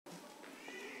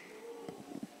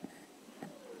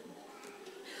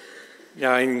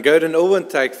Ja, einen guten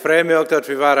Abend. Ich freue mich auch, dass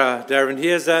wir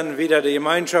hier sind, wieder die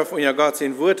Gemeinschaft und ja Gott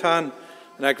sein Wort haben.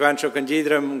 Und ich wünsche auch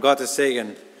jedem Gottes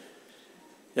Segen.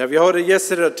 Ja, wir haben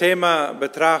gestern das Thema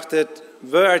betrachtet,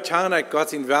 wie erkenne ich Gott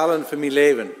sein Willen für mein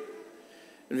Leben.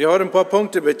 Und wir haben ein paar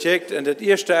Punkte becheckt. Und das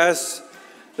erste ist,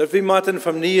 dass wir müssen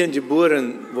vom Neuen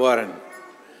geboren worden.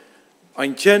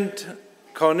 Ein Kind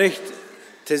kann nicht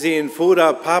zu seinem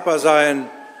Vater, Papa sein,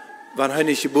 wenn er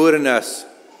nicht geboren ist.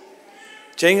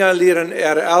 Kinder lernen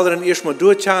ihre Eltern erstmal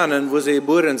durchkennen, wo sie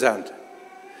geboren sind.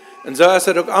 Und so ist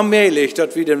es auch allmählich,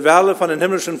 dass wir den Willen von dem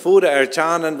himmlischen Vater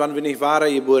erkennen, wenn wir nicht wahr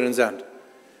geboren sind.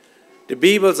 Die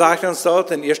Bibel sagt uns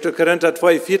dort in 1. Korinther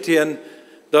 2,14,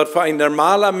 dass für ein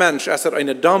normaler Mensch ist es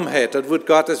eine Dummheit, das wird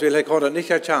Gottes Willen, er kann das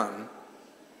nicht erkennen.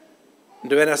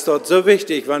 Und wenn es dort so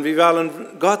wichtig, wenn wir wollen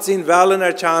Gott sein Willen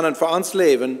erkennen für uns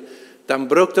Leben, dann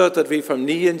braucht das, dass wir vom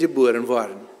Neuen geboren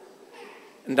wurden.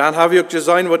 Und dann haben wir auch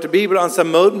gesehen, was die Bibel uns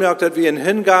ermutigt macht, dass wir in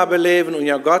Hingabe leben und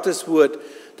ja Gottes Wort,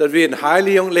 dass wir in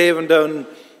Heiligung leben tun,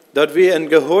 dass wir in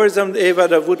Gehorsam leben,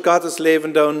 da wird Gottes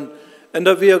Leben tun, und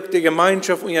dass wir auch die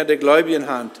Gemeinschaft und ja die Gläubigen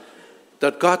haben,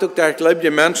 dass Gott auch der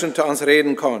gläubigen Menschen zu uns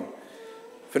reden kann.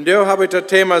 Von daher habe ich das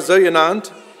Thema so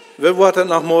genannt, wir wollen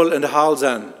nochmal in der Hall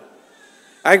sein.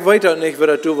 Ich weiß auch nicht, wie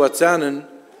das du was sagen,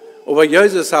 aber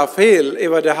Jesus hat viel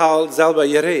über die Hall selber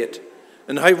geredet.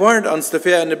 Und er warnt uns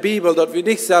dafür in der Bibel, dass wir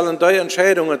nicht sollen die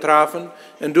Entscheidungen treffen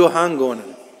und durchhangehen.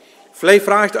 Vielleicht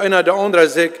fragt einer der andere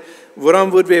sich,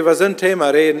 warum würden wir über so ein Thema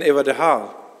reden, über die Hall?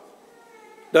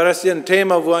 Das ist ein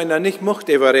Thema, wo einer nicht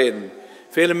möchte über reden.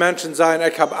 Viele Menschen sagen,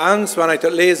 ich habe Angst, wenn ich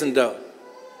das lesen darf.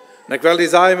 Und ich will dir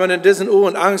sagen, wenn in diesen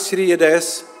Uhren Angst kriege,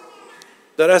 das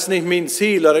ist nicht mein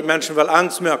Ziel, dass ich Menschen will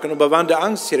Angst merken. Aber wenn du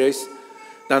Angst kriegst,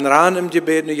 dann ran im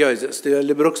Gebet mit Jesus.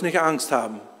 Du brauchst nicht Angst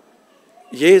haben.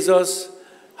 Jesus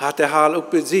hat der Hall auch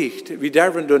besiegt. Wir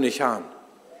dürfen du nicht haben.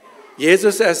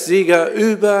 Jesus ist Sieger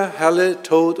über Hölle,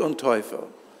 Tod und Teufel.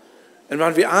 Und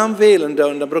wenn wir arm wählen,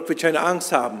 dann brauchen wir keine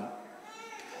Angst haben.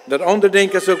 Das andere Ding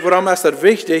ist auch, warum ist das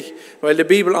wichtig? Weil die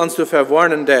Bibel uns zu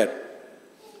verwarnen hat.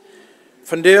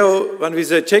 Von der, wenn wir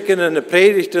so checken in der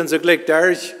Predigt und so gleich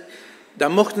durch,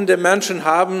 dann möchten die Menschen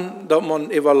haben, dass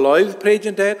man über Liebe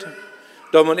predigen hat,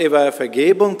 dass man über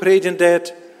Vergebung predigen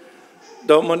hat,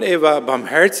 dass man über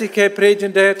Barmherzigkeit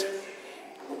predigen hat.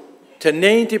 Zu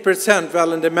 90%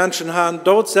 wollen die Menschen haben,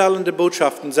 dort sollen die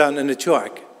Botschaften sein in der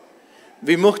Kirche.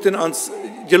 Wir möchten uns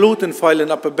geluten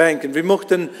feilen auf den Bänken. Wir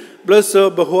möchten bloß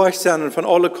so behorcht sein von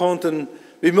allen Kanten.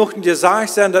 Wir möchten gesagt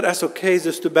sein, dass es okay ist,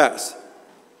 dass du bist.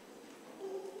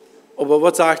 Aber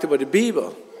was sagt über die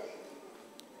Bibel?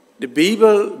 Die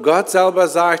Bibel, Gott selber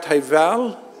sagt, er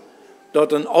will,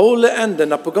 dass an alle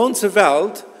Enden, auf der ganzen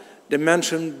Welt, die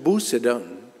Menschen Buße tun.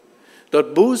 Dass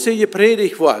Buße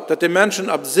gepredigt wird, dass die Menschen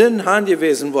ab Sinn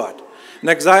angewiesen wird. Und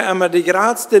ich sage immer, die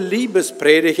größte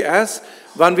Liebespredigt ist,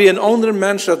 wenn wir einen anderen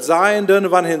Menschen das sagen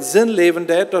dürfen, wenn er in Sinn leben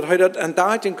darf, dass er das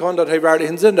entdecken kann, dass er wirklich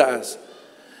in Sinn ist.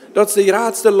 Das ist die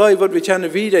größte Leute, was wir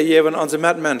können wiedergeben an unsere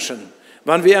Mitmenschen.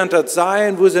 Wenn wir das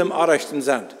sagen, wo sie im Arrechten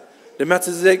sind. Damit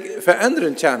sie sich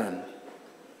verändern können.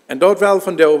 Und dort will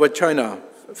von der über China,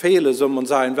 viele, so man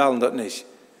sagen, wollen das nicht.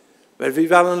 Weil wir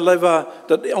wollen lieber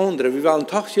das andere, wir wollen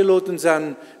Tachgeloten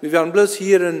sein, wir wollen bloß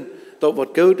hören, dass was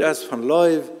gut ist von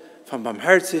Liebe, von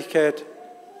Barmherzigkeit.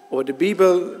 Aber die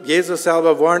Bibel, Jesus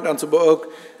selber warnt uns aber auch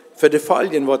für die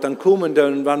Folgen, was dann kommen,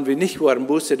 wenn wir nicht wollen,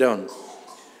 Buße tun.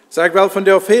 Ich will von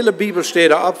der viele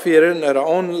Bibelstellen abführen oder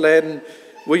anleiten,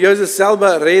 wo Jesus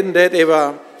selber reden hat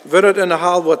über, wird in der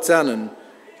Hall was sein.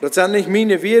 Das sind nicht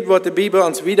meine Werte, was die Bibel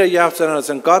uns wiedergibt, sondern das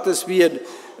sind Gottes Werte.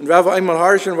 Und wenn wir einmal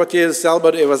horchen, was Jesus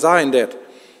selber über sein hat.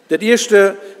 Das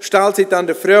erste stellt sich dann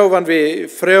die Frau, wenn wir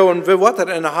Frauen, wie was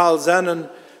in der Hall sind,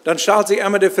 dann stellt sich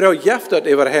immer die Frau, jeft das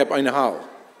überhaupt eine Hall.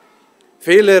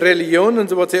 Viele Religionen,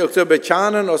 so was sie auch so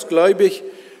bekennen, als gläubig,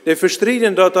 die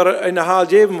verstreiten dort, dass eine Hall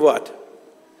geben wird.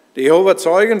 Die Jehovah's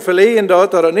Zeugen verlegen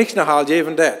dort, dass nicht eine Hall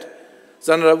geben wird.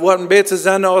 Sondern da wurden besser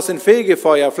sein aus dem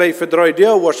Fegefeuer. Vielleicht für 3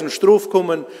 Jahre, wo es ein Struf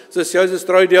kommen, so ist Jesus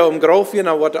 3 Jahre im Grab gehen,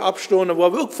 dann wird er abstehen,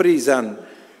 wo wir auch frei sein.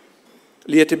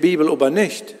 Lehrt die Bibel aber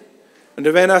nicht.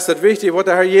 Und wenn ist das wichtig, was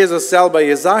der Herr Jesus selber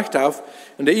gesagt hat.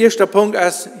 Und der erste Punkt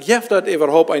ist, gibt das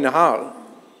überhaupt eine Hall?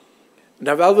 Und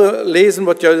da wollen wir lesen,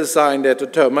 was Jesus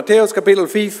sagt. Matthäus Kapitel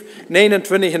 5,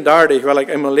 29 und 30, will ich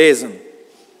einmal lesen.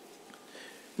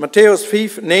 Matthäus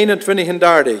 5, 29 und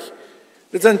 30.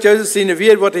 Das sind Jesus seine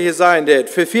Werte, was er hier sagen wird.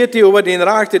 Für 40 über den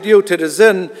rachtet ihr zu den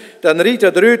Sinn, dann riecht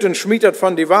er drüht und schmiedet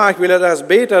von die Waag, will er das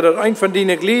beten, dass ein von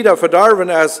deinen Gliedern verdorben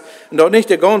ist und dort nicht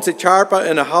der ganze Körper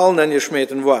in den Hallen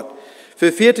geschmeten wird.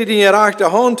 Für 40 die racht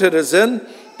der Hand zu den Sinn,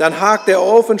 dann hakt er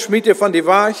auf und schmiert er von die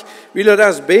Weich, will er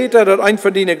das beter, dass ein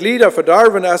von deinen Glieder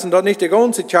verdorben ist und dort nicht der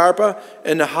ganze Körper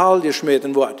in den Hall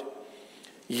geschmeten wird.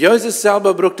 Jesus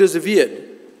selber braucht diese Wort.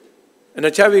 Und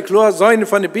das habe ich klar sein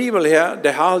von der Bibel her,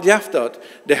 der Hall jaft dort.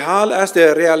 Der Hall ist die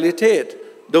Realität.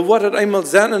 Da wird es einmal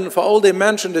sein für all die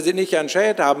Menschen, die sich nicht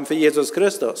entschieden haben für Jesus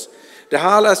Christus. Der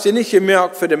Hall ist ja nicht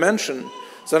gemerkt für die Menschen,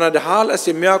 sondern der Hall ist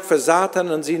gemerkt für Satan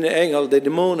und seine Engel, die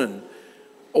Dämonen.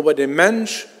 Aber der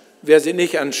Mensch, wer sich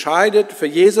nicht entscheidet, für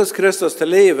Jesus Christus zu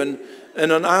leben,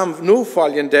 in einem Arm nur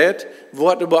fallen det,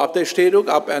 wird aber ab der Stehung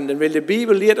abenden. Weil die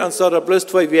Bibel lehrt uns, dass er bloß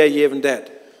zwei Wege geben det.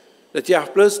 Das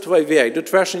jaft bloß zwei Wege. Du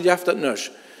zwischen jaft das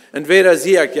nicht. Entweder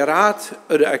sie ich gerat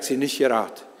oder ich sie nicht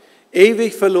gerat.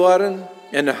 Ewig verloren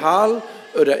in der Hall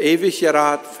oder ewig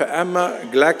gerat für immer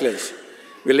glücklich.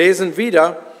 Wir lesen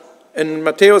wieder in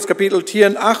Matthäus Kapitel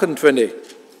 10, 28.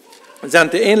 Das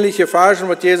sind die ähnliche Versen,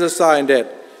 was Jesus sagen wird.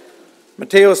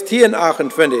 Matthäus 10,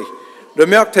 28. Da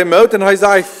merkt er mit und er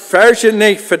sagt, verschied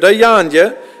nicht für die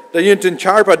Jahre, die jünt den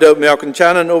Körper dort merken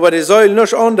können, aber die soll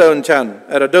nicht andauern können,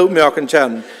 oder dort merken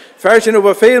können. Verschied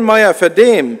aber viel mehr für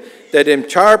den, der dem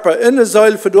Körper in der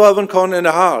Säule verdorben kann in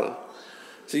der Hall.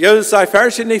 So Jesus sagt,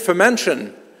 verschied nicht für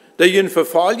Menschen, die ihn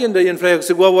verfolgen, die ihn vielleicht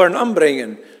sogar wollen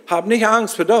anbringen. Hab nicht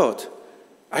Angst für dort.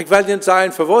 Ich will nicht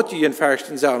sagen, für was die ihn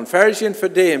fürchten sollen. Verschied für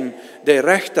den, der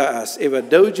Rechter ist, über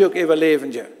Tod und über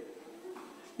Leben.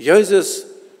 Jesus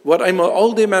wird einmal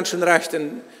all die Menschen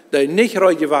rechten, die nicht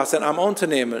reuig waren, am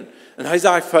Unternehmen. Und er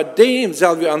sagt, vor dem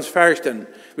sollen wir uns fürchten.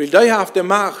 Weil die hat die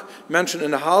Macht, Menschen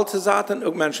in der Halle zu setzen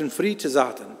und Menschen frei zu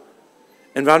setzen.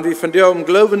 Und wenn wir von dem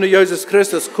Glauben an Jesus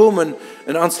Christus kommen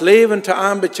und uns Leben zu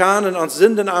anbekennen, uns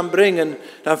Sünden anbringen,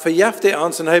 dann verjährt er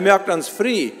uns und er macht uns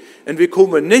frei. Und wir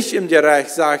kommen nicht im Gericht,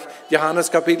 sagt Johannes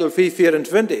Kapitel 4,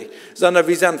 24, sondern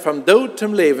wir sind vom Tod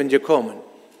zum Leben gekommen.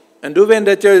 Und du wirst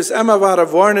das Jesus immer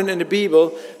wieder warnen in der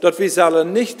Bibel, dass wir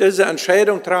sollen nicht diese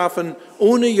Entscheidung treffen,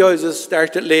 ohne Jesus durch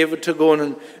das Leben zu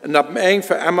gehen und ab dem Ende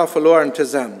für immer verloren zu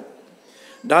sein.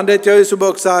 Dann wird Jesus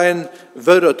auch sagen,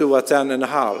 würdet du was sein in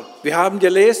der Hall. Wir haben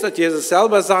gelesen, dass Jesus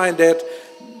selber sagen wird,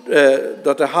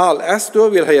 dass der Hall ist,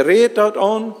 weil er redet dort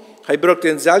an, er braucht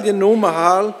den selben Namen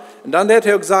Hall, und dann wird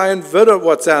er auch sagen, würdet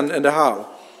was sein in der Hall.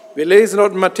 Wir lesen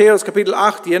dort in Matthäus Kapitel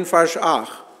 8, Vers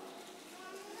 8.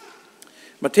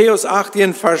 Matthäus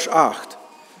 18, Vers 8.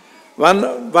 Wann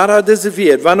war er diese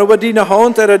wird? Wann über die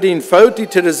Hand oder die Fout, die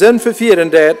zu der Sinn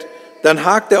verführen wird, dann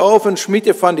hakt er auf und schmiert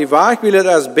er von die Waag, will er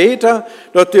das beter,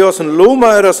 dass du aus dem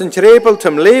Loma oder aus dem Trepel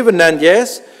zum Leben nennt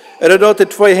jes, oder dass du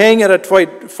zwei Hänge oder zwei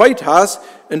Feit hast,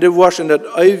 und du wirst in das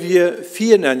ewige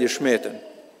Vier nennen geschmeten.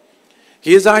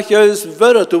 Hier sagt Jesus,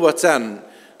 würdet du was sein.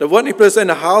 Da wird nicht bloß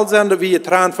eine Hall sein, dass wir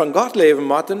dran von Gott leben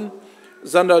müssen,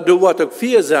 sondern du wirst auch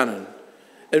vier sein.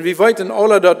 Und wir wissen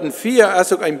alle, dass ein Vier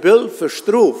ist auch ein Bild für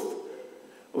Struf.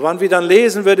 Und wenn wir dann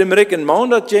lesen, wird im Rick in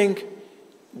Monat ging,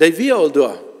 der wir all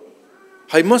da.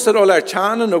 Er muss das alle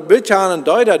erkennen und bekennen,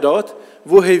 dort,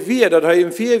 wo er wir, dass er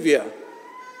im Vier wir.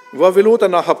 Wo wir Leute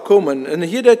nachher kommen. Und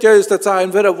hier wird Jesus das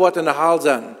sagen, wird er Wort in der Hall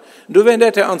sein. Und du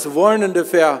wirst uns warnen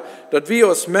dafür, dass wir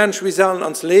als Mensch, wir sollen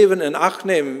uns Leben in Acht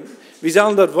nehmen. Wir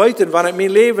sollen das weiten, wenn ich mein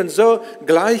Leben so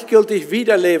gleichgültig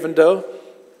wiederleben darf,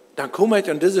 dann komme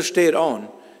ich an diese Stelle an.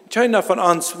 Keiner von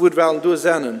uns wird wollen du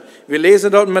sein. Wir lesen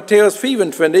dort in Matthäus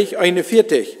 25,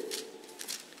 41.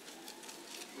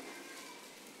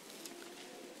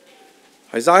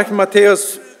 Er sagt in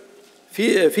Matthäus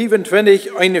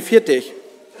 25, 41.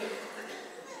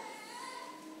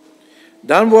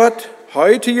 Dann wird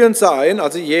heute sein,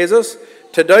 also Jesus,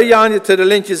 zu der Jahre zu der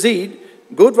Linke sieht,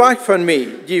 gut weg von mir,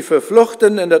 die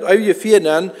verfluchten in das ewige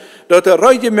Vier, dort der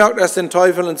Reue merkt es den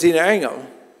Teufel und seine Engel.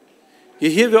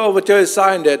 Hier will aber Jesus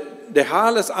sagen, der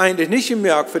Hall ist eigentlich nicht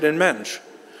gemerkt für den Mensch.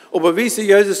 Aber wie sie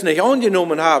Jesus nicht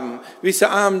angenommen haben, wie sie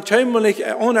ihn ziemlich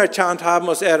anerkannt haben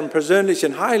als ihren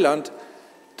persönlichen Heiland,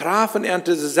 trafen er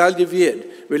dieselbe Welt.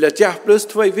 Weil es ja bloß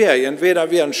zwei Wege.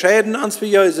 Entweder wir entscheiden uns für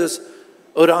Jesus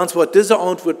oder uns wird diese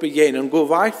Antwort begegnen. Go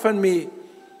weg von mir,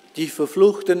 die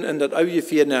Verfluchten in das ewige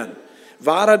Vier nennen.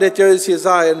 Wahre, dass Jesus hier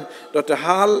sagen, dass der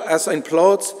Hall ist ein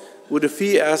Platz, wo der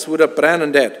Vier ist, wo der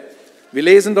brennen wird. Wir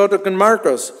lesen dort auch in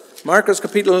Markus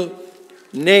Kapitel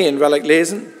 9, will ich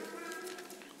lesen.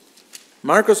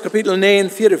 Markus Kapitel 9,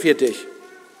 44.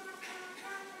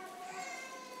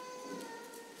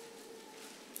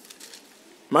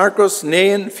 Markus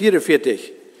 9,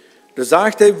 44. Da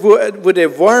sagt er, wo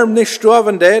der Wurm nicht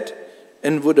sterben wird,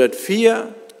 und wo das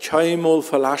Vier keinmal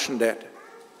verlassen wird.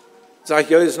 Sagt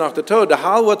Jesus nach der Tod, der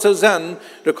Hall wird so sein,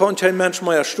 da kann kein Mensch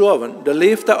mehr sterben, da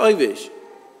lebt er ewig.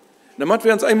 Damit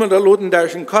wir uns einmal da Loten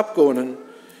durch den Kopf gehen,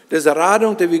 diese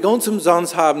Radung, die wir ganz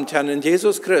umsonst haben können in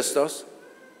Jesus Christus,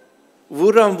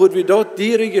 Woran wird wir dort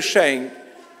ihre Geschenk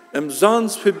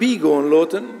umsonst vorbeigehen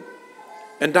lassen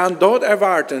und dann dort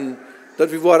erwarten,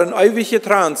 dass wir wollen ewig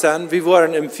getrennt sein, wir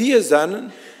wollen im Vier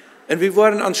sein und wir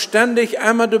wollen anständig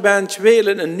immer dabei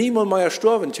quälen und niemand mehr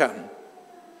sterben kann.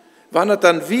 Wenn es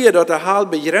dann wir dort eine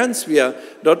halbe Grenze wäre,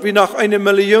 dass wir nach 1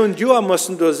 Million Jahren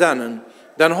müssen da sein,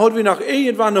 dann haben wir noch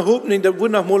irgendwann eine Hoffnung, dass wir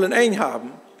noch mal einen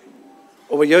haben.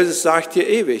 Aber Jesus sagt hier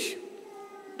ewig,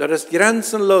 das ist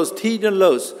grenzenlos,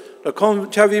 tiedenlos. Da kann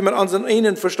wir mit unserem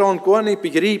einen Verstand gar nicht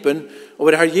begreifen,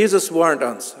 aber der Herr Jesus warnt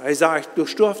uns. Er sagt, du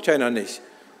stirbst keiner nicht.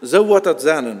 So wird das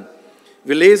sein.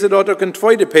 Wir lesen dort auch in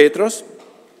 2. Petrus,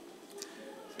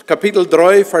 Kapitel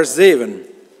 3, Vers 7.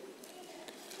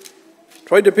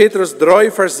 2. Petrus 3,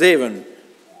 Vers 7.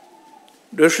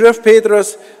 Da schrift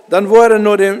Petrus, dann waren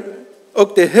nur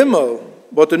auch der Himmel,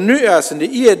 was er nu ist, in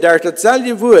der Erde,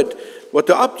 dasselbe Wort, was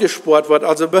da abgespart wird,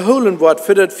 also beholen wird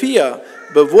für das Vier,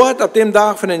 bewahrt ab dem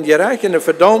Tag von den Gerechten, der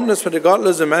Verdammnis von den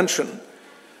gottlosen Menschen.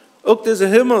 Auch dieser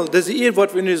Himmel, diese Erde,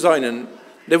 was wir nu sein,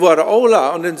 der wurde alle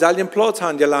an denselben Platz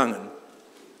gelangen.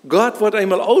 Gott wird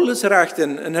einmal alles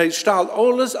rechten und er stellt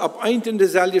alles ab ein in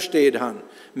derselbe Stelle an.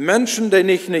 Menschen, die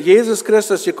nicht in Jesus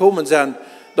Christus gekommen sind,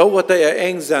 da wird er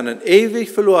eng sein,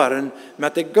 ewig verloren,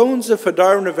 mit der ganzen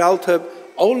verdorbenen Welt,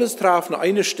 alles treffen an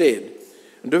eine Stelle.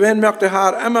 Und dann möchte der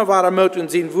Herr immer wahr mit in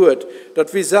sein Wort,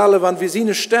 dass wir sollen, wenn wir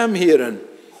seine Stimme hören,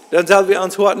 dann sollen wir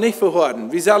uns heute nicht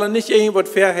verhören. Wir sollen nicht irgendwas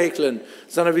verhäkeln,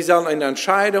 sondern wir sollen eine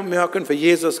Entscheidung machen für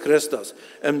Jesus Christus.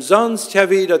 Umsonst haben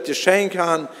wir das Geschenk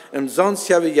haben, umsonst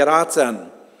haben wir gerat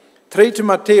sein. 3.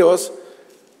 Matthäus,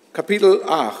 Kapitel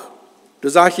 8. Du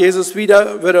sagst Jesus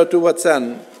wieder, wird du was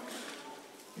sein.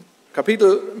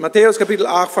 Matthäus, Kapitel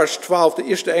 8, Vers 12, der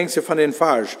erste Engste von den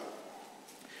Vers.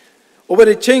 Aber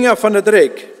die Kinder von der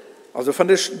Dreck, also von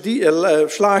der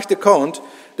schlechten Kant,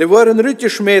 die wurden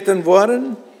rütgeschmeten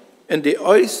worden in die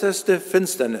äußerste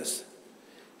Finsternis.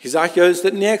 Ich sage ja, das ist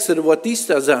das Nächste, das wird dies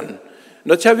da sein. Und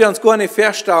das haben wir uns gar nicht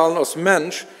feststellen als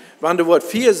Mensch, wenn du wird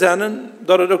 4 sein,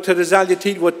 dass es auch zu derselben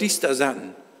Zeit wird dies da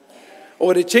sein.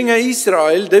 Aber die Kinder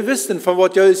Israel, die wissen, von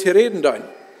was Jesus hier reden dann.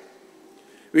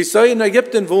 Wie sie in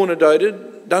Ägypten wohnen,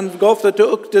 dann gab es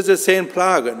auch diese 10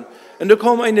 Plagen. Und da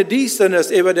kam eine Düsternis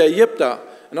über die Ägypter.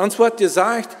 Und uns wird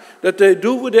gesagt, dass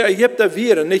wo der Ägypter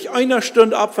wären, nicht eine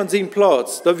Stunde ab von seinem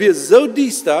Platz. Da wird so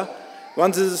düster,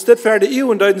 wenn sie es nicht fertig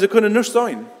und sie können nicht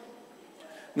sein.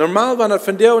 Normal, wenn es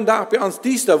von der und da bei uns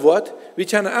düster wird, wir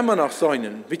können immer noch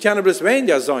sein. Wir können bis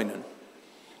weniger sein.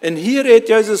 Und hier redet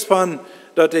Jesus von,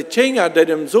 dass die Kinder, die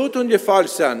dem so tun gefallen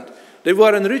sind, die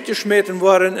wurden rütgeschmeten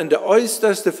worden in der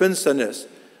äußerste Finsternis.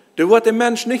 Da wird der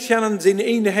Mensch nicht können seine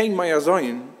eigene Hängmeier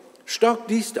sein. Stock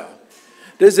düster.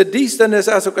 Diese Düsternis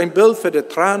ist auch ein Bild für die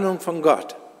Trennung von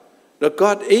Gott. Dass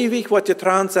Gott ewig wird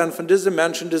getrennt sein von diesen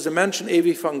Menschen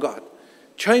ewig von Gott.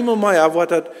 Keinmal mehr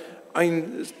wird es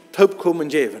ein Taubkommen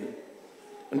geben.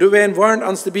 Und du warnt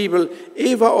uns die Bibel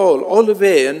überall, alle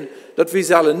Wehen, dass wir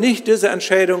sollen nicht diese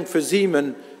Entscheidung für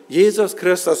Siemen, Jesus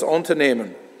Christus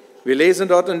unternehmen. Wir lesen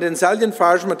dort in denselben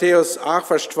Vers, Matthäus 8,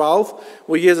 Vers 12,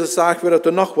 wo Jesus sagt, wird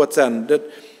da noch was sein. Das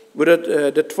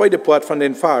wird der zweite Part von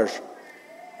den Vers.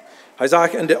 Er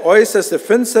sagt, in der äußersten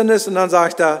Finsternis, und dann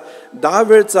sagt er, da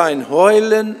wird sein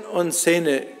Heulen und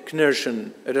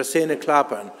Zähneknirschen oder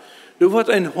Zähneklappern. Du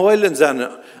wird ein Heulen sein,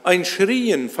 ein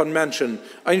Schrien von Menschen,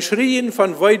 ein Schrien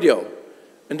von Video.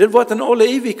 Und das wird in alle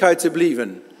Ewigkeit zu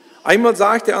bleiben. Einmal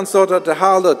sagt er uns dort, dass der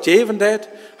Herr dort geben wird.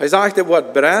 Er sagt, er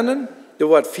wird brennen, da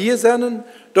wird Vier sein,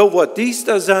 da wird dies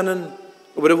da sein,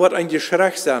 aber da wird ein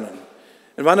Geschrei sein.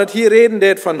 Und wenn er hier reden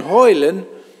wird von Heulen,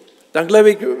 dann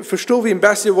glaube ich, verstehe ich ein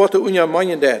bisschen, was er unja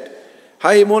meinen wird.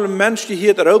 Hay mal ein Mensch, die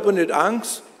hier roepen uit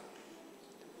Angst,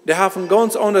 die haben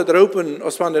ganz anders roepen,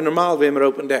 als wenn der normaal wem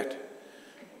roepen wird.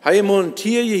 Hay mal ein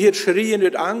Tier, die hier schreien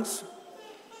uit Angst,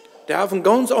 die haben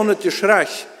ganz anders Geschrei,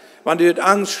 wenn die uit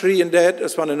Angst schreien wird,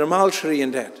 als wenn der normaal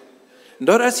schreien wird. Und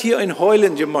dort ist hier ein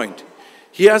Heulen gemeint.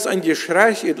 Hier ist ein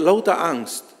Geschrei uit lauter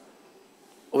Angst.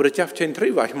 Aber das gibt kein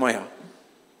Triebweg mehr.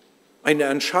 Eine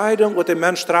Entscheidung, wo der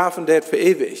Mensch strafen wird für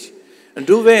ewig. Und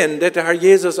du weißt, dass der Herr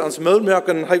Jesus uns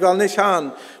mitmachen, er will nicht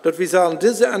haben, dass wir sollen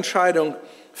diese Entscheidung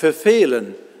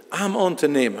verfehlen, am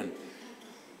Unternehmen.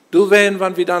 Du weißt,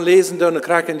 wenn wir dann lesen, dann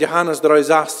in Johannes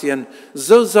 3,16,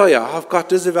 so sehr auf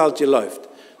Gott diese Welt geläuft.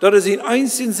 Dat is een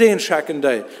einzigen Sehnschecken,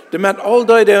 damit all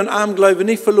die in arm Glauben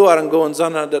nicht verloren gehen,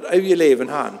 sondern das ewige Leben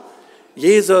haben.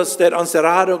 Jesus, der uns die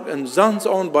Radung und sonst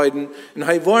anbieten, und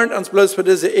er warnt uns bloß für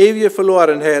diese ewige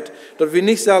Verlorenheit, dass wir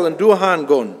nicht sollen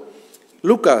durchgehen.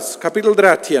 Lukas, Kapitel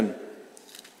 13,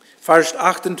 Vers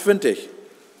 28.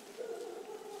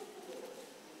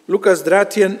 Lukas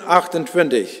 13,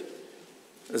 28.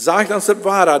 sagt uns das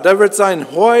Wahre, da wird sein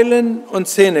Heulen und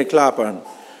Zähne klappern.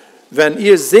 Wenn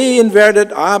ihr sehen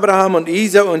werdet, Abraham und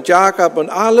Isaak und Jakob und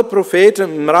alle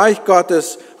Propheten im Reich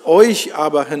Gottes, euch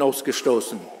aber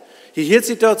hinausgestoßen. Hier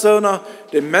sieht das so nach,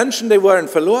 die Menschen, die waren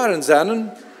verloren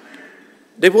sind,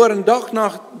 die wollen doch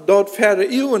noch dort faire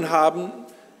Ehren haben,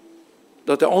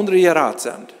 dort die andere gerat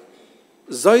sind.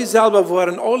 Sie selber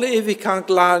waren alle Ewigkeit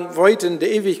lang weit in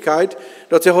der Ewigkeit,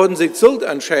 dort sie haben sich Schuld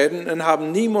entschieden und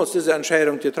haben niemals diese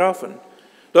Entscheidung getroffen.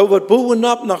 Da wird Buhen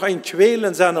ab nach ein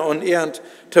Quälen seiner Unernt,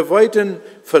 zu weiten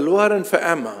verloren für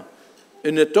immer.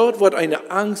 Und dort wird eine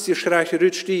Angst geschreckt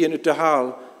rütstehen in der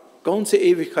Hall, ganze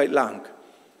Ewigkeit lang.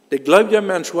 Der gläubige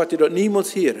Mensch wird dort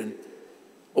niemals hören,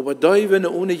 aber da, wenn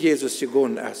ohne Jesus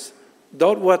gegangen ist,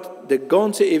 dort wird die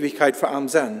ganze Ewigkeit für ihn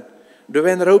sein. Da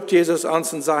wenn ruft Jesus an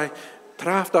und sagt,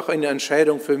 traf doch eine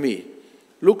Entscheidung für mich.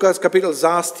 Lukas Kapitel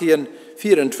 16,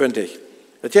 24.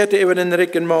 Das hätte eben den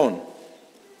Ricken Mann.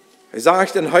 Er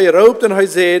sagt, und er ruft und er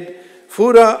sagt,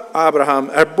 Vater Abraham,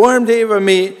 erbarm dich über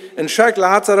mich und schick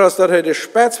Lazarus, dass er die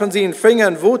Spitze von seinen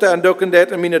Fingern Water andocken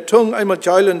wird und meine Zunge einmal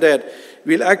keulen wird,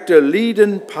 weil ich der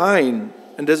Leiden Pein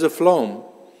in dieser Flamme.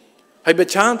 Er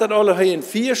bekannte das alle, in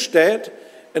 4 steht,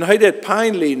 und er hat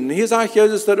Pein leiden. Hier sagt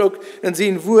Jesus das auch in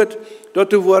seinem Wort, dass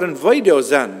du waren weiter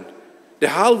sein.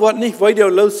 Der Hall wird nicht weiter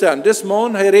los sein. Das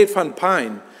Mann, er redet von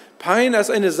Pein. Pein ist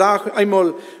eine Sache,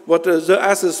 einmal, was so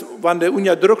ist, wenn der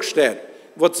unter Druck steht,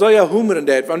 was so ja hungern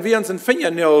wird. Wenn wir uns den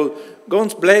Fingernägel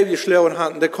ganz bleib geschlagen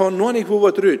haben, der kann nur nicht, wo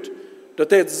was rührt. Das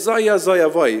ist so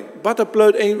ja weh. Was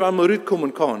blöd irgendwann mal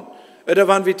rütkommen kann. Oder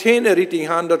wenn wir Täne richtig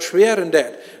haben, das schweren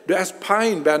wird. Du hast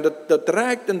Pein, das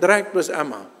trägt und trägt bis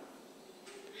immer.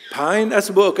 Pein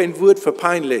ist aber auch ein Wort für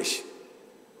peinlich.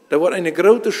 Da wird eine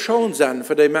große Schande sein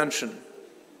für die Menschen.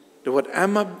 Da wird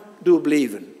immer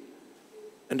bleiben.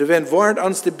 Und da werden während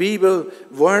uns die Bibel,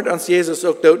 während uns Jesus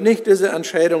auch dort nicht diese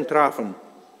Entscheidung treffen.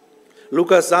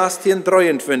 Lukas 16,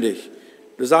 23.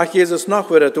 Da sagt Jesus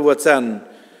noch wieder zu was sagen.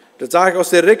 Da sagt aus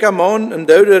der reichen Mann, und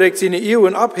der direkt seine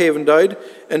Ehren abheben dort,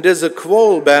 und diese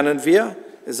Qual bernen wir,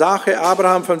 sage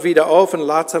Abraham von wieder auf und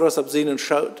Lazarus ab seinen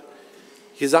schaut.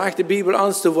 Hier sagt die Bibel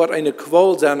uns, da wird eine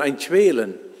Qual sein, ein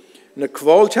Quälen. Eine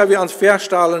Qual können wir uns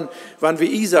feststellen, wenn wir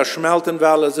Isar schmelten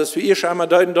wollen, dass wir erst einmal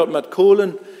dort mit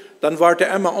Kohlen, dann wird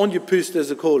er immer angepüst,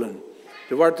 diese Kohlen.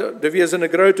 Da wird so eine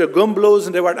große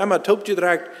Gumblosen, der wird immer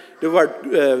topgedreht, da wird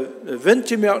Wind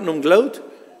gemerkt und Glut.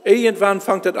 Irgendwann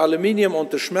fängt das Aluminium an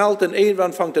zu schmelzen,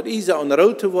 irgendwann fängt das Isar an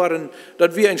rot zu werden,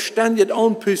 dass wir ein ständig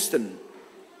anpüsten.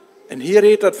 Und hier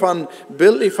redet das von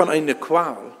bildlich von einer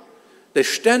Qual. Der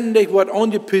ständig wird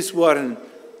angepüst worden,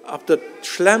 auf das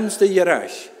schlimmste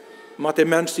Gerecht, mit dem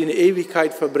Menschen in die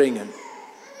Ewigkeit verbringen.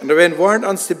 Und da warnt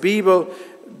uns die Bibel,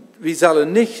 wir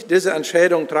sollen nicht diese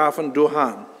Entscheidung treffen durch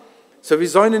Han. So wir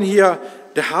sollen hier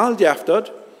der Halt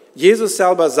dort. Jesus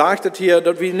selber sagt es hier,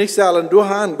 dass wir nicht sollen durch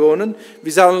Han gehen,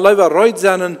 wir sollen lieber reut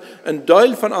sein, ein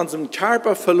Teil von unserem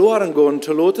Körper verloren gehen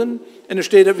zu lassen. Und es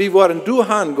steht, wir wollen durch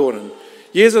Han gehen.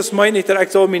 Jesus meint nicht, dass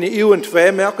ich soll meine Augen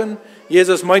zwei merken.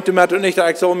 Jesus meinte nicht, dass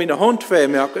ich soll meine Hand zwei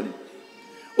merken.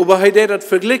 Aber er hat das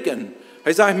verglichen.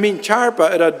 Er sagt, mein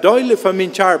Körper, oder Teile von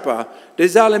meinem Körper, die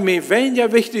sollen mir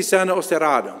weniger wichtig sein als die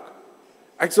Radung.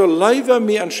 Ich soll lieber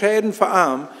mich entscheiden für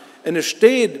ihn. Und es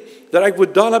steht, dass ich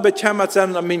 $1 bekämmert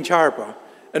sein an meinem Körper.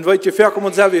 Und weil wir vorkommen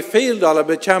und sagen, wie viel $1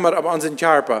 bekämmert an unseren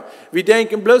Körper. Wir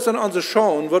denken bloß an unsere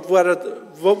Schon,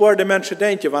 was die Menschen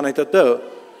denken, wenn ich das tue.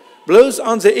 Bloß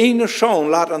unsere eine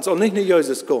Schon lässt uns auch nicht nach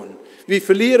Jesus gehen. Wir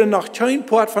verlieren noch kein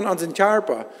Port von unserem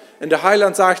Körper. Und der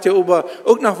Heiland sagt ja, aber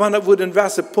auch noch wenn er den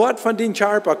Wasser Port von den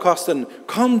Körper kosten,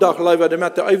 komm doch lieber,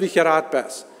 damit du ewig gerat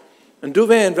bist. Und du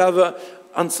weißt, weil wir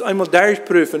uns einmal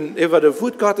durchprüfen, über das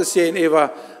Wort Gottes sehen,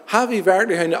 habe ich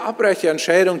wirklich eine abrechte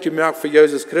Entscheidung gemacht für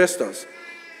Jesus Christus.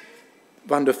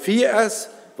 Wenn du vier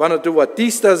ist, wenn du wird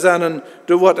dies da sein,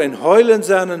 du wird ein Heulen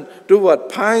sein, du wird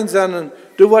Pein sein,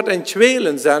 du wird ein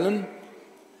Quälen sein,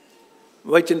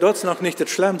 weißt du, das ist noch nicht das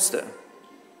Schlimmste.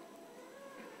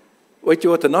 Weißt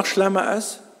du, was noch schlimmer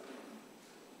ist?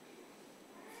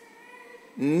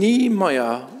 Nie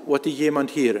mehr wird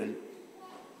jemand hören.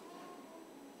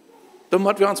 Da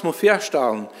müssen wir uns mal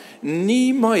feststellen,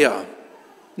 nie mehr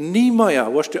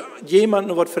wirst du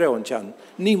jemanden was fragen können.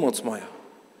 Niemals mehr.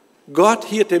 Gott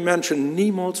hört den Menschen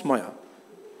niemals mehr.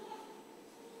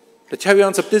 Das haben wir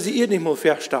uns auf diese Erde nicht mal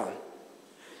feststellen.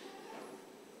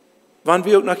 Wenn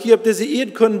wir auch noch hier auf diese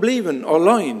Erde können bleiben,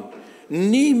 allein,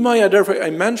 nie mehr darf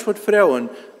ein Mensch was fragen,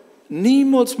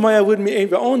 niemals mehr würden wir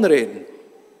irgendwie anreden.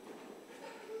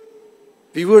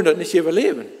 Wir würden das nicht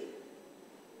überleben.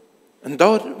 Und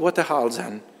dort wird der Heil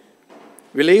sein.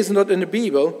 Wir lesen dort in der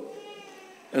Bibel,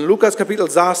 in Lukas Kapitel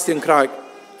 16,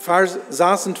 Vers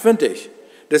 26.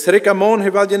 Das Rekamon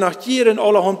will je nach Jahren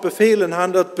allerhand befehlen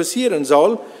haben, das passieren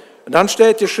soll. Und dann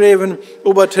steht geschrieben,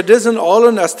 aber zu diesen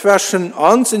allen ist zwischen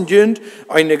uns und Jünd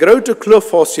eine große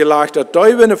Kluft ausgelegt, dass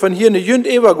die, wenn von hier eine Jünd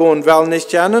übergehen will, nicht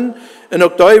kennen, und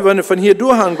auch die, wenn von hier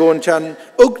durchgehen können,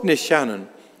 auch nicht kennen.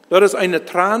 Das ist eine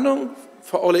Trennung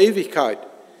für alle Ewigkeit.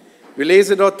 Wir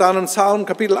lesen dort dann in Psalm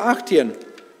Kapitel 18.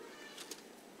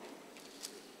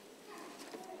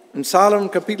 In Psalm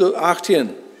Kapitel 18,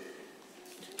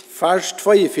 Vers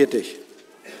 42.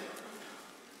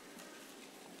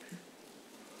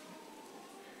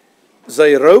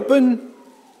 Sie roepen,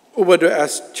 aber du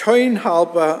hast kein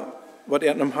Halber, was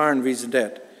dem Herrn wiesen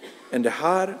det. Und der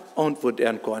Herr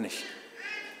antwortet gar nicht.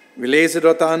 Wir lesen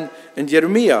dort dann in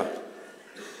Jeremia.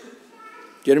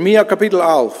 Jeremia Kapitel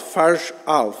 11, Vers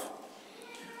 11.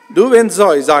 Du wenn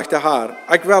sei, sagt der Herr,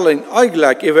 ich will ihn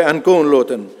eigentlich über entgehen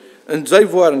lassen. Und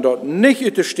sie wollen dort nicht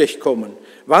uit den Stich kommen.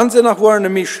 Wenn sie nach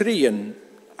wollen mich schrien,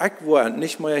 ich will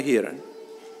nicht mehr hören.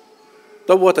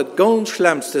 Da wird das ganz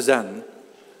Schlimmste sein.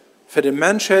 Für die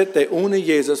Menschen, die ohne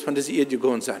Jesus von dieser Erde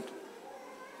gegangen sind.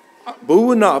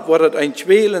 Bovenop wird es ein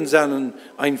Quälen sein,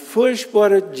 ein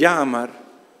furchtbarer Jammer.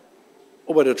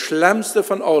 Aber das Schlimmste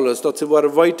von alles, dass sie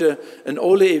weiter in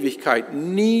alle Ewigkeit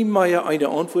nie mehr eine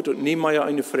Antwort und nie mehr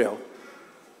eine Frau.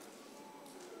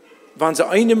 Wenn sie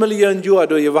 1 Million Jahre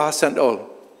durchgewacht sind,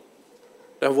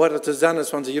 dann wird es sein,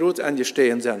 wenn sie rot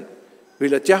angestehen sind. Weil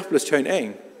das ja bloß kein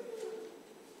eng.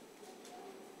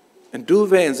 Und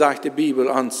du wen, sagt die Bibel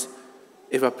uns,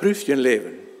 überprüft dein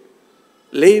Leben.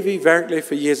 Lebe wirklich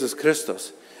für Jesus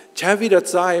Christus. Tja, wie das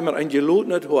sei, immer ein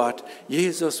gelotenes Wort,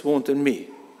 Jesus wohnt in mir.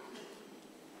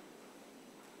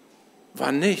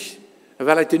 Wann nicht, dann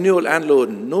will ich dir nur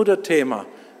anladen, nur das Thema.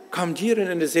 Kommt hier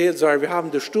in die Seelsorge, wir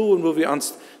haben die Stuhl, wo wir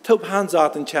uns taub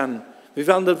ansaten können. Wir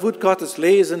wollen das Wort Gottes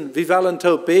lesen, wir wollen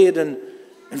taub beten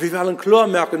und wir wollen klar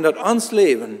merken, dass uns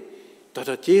Leben, dass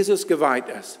das Jesus geweiht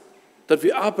ist. Dass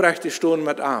wir aufrecht stehen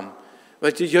mit ihm.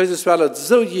 Weil Jesus will es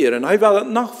so gieren. Er will es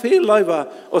noch viel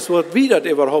lieber, als wir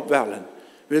das überhaupt wollen.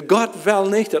 Weil Gott will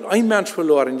nicht, dass ein Mensch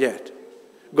verloren geht.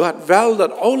 Gott will,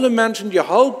 dass alle Menschen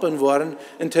geholfen werden,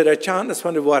 und zu der Erkenntnis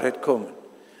von der Wahrheit kommen.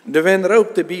 Und dann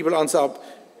raubt die Bibel uns ab,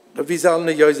 dass wir sollen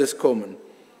zu Jesus kommen.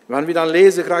 Wenn wir dann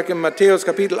lesen, gerade in Matthäus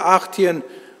Kapitel 18,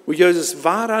 wo Jesus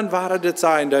wahren das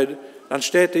sein, dann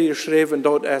steht hier geschrieben,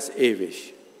 dort ist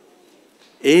ewig.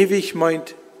 Ewig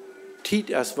meint, Tiet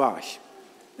ist weich.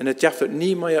 Und es darf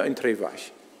nie mehr ein Dreh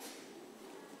weich.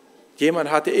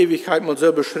 Jemand hat die Ewigkeit mal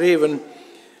so beschrieben,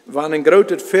 wenn ein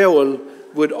großes Vogel,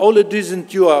 wird alle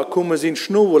 1000 Jahre kommen sie in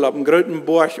Schnurwel auf einem großen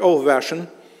Berg aufwaschen.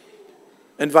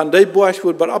 Und wenn der Berg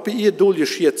wird bei ab ihr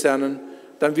durchgeschiert sein,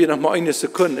 dann wird noch mal eine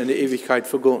Sekunde in der Ewigkeit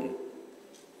vergehen.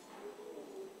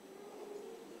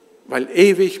 Weil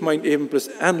ewig meint eben bloß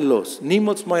endlos,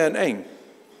 niemals mehr ein eng.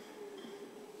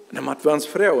 Und dann haben wir uns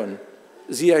Frauen,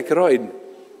 sie ergreuen,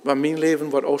 weil mein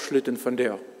Leben wird ausschlitten von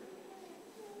der.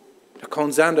 Da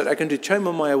kann sein, dass ich in die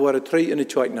Scheimermeier wurde 3 in die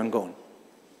Zweiten angehen.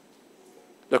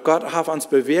 Dass Gott hat uns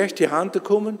bewegt, die Hand zu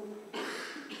kommen.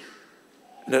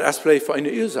 Und das ist vielleicht für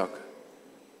eine Ursache.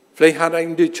 Vielleicht hat er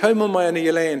in die Scheimermeier eine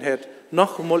Gelegenheit,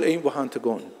 noch einmal irgendwo hin zu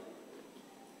gehen.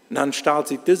 Und dann stellt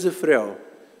sich diese Frau,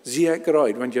 sie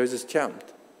ergreut, wenn Jesus kommt.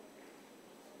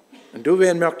 Und du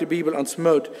merkt die Bibel uns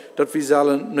Mut, dass wir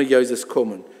sollen nach Jesus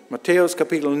kommen. Matthäus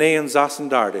Kapitel 9,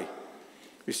 36.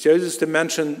 Wie Jesus die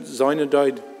Menschen seine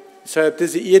Deut, deshalb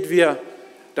diese Erde wir,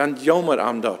 dann jammert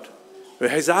am dort.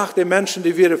 Er sagt den Menschen,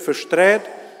 die werden verstreut,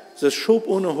 sie schub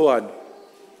ohne Hort.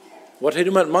 Was hat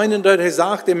jemand meinen, dass er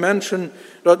sagt den Menschen,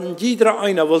 dass jeder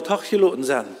einer will tachgeloten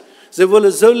sein. Sie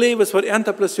wollen so leben, es wird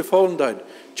endlich gefallen dort.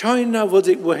 Keiner will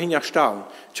sich wohin stahlen.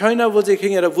 Keiner will sich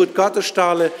hinter der Wut Gottes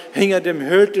stahlen, hinter dem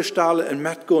Hürte stahlen und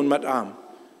mitgehen mit ihm.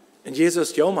 Und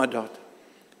Jesus jammert dort.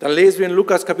 Dann lesen wir in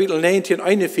Lukas Kapitel 19,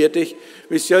 41,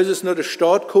 wie Jesus nur der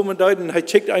Stadt kommen dort und er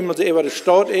schickt einmal so über die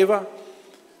Stadt über.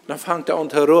 Dann fängt er an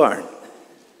zu rohren.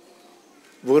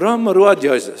 Warum rohrt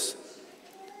Jesus?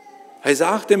 Er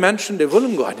sagt den Menschen, die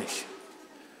wollen gar nicht.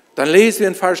 Dann lesen wir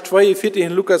in Vers 42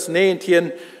 in Lukas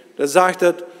 19, da sagt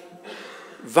er,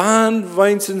 wann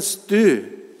weinst du,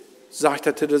 sagt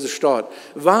er zu dieser Stadt,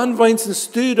 wann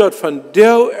weinst du dort von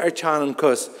der erkennen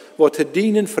kannst, was zu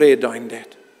dienen Friede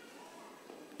eindet?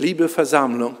 Liebe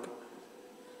Versammlung,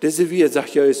 diese wir, sagt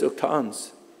Jesus auch zu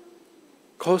uns.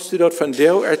 Kannst du dort von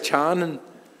der erkennen,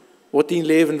 was dein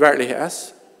Leben wirklich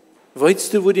ist?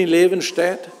 Weißt du, wo dein Leben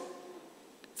steht?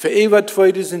 Für über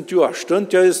 2000 Jahre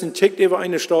stund Jesus und schickt über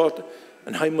eine Stadt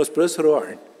und er muss bloß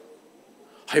rohren.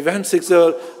 Er wünscht sich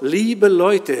so, liebe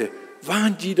Leute,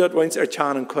 wann die dort uns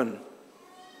erkennen können.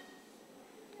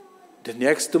 Das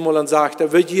nächste Mal dann sagt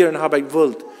er, wir hier habe ich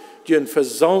wollt, die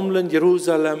versammeln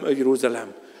Jerusalem.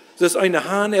 Das ist eine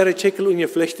Hahn, Schickel und ihr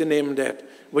Pflichten nehmen, das,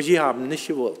 was sie haben nicht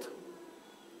gewollt.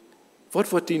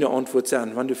 Was wird deine Antwort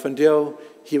sein, wenn du von dir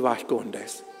hier weggehen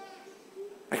lässt?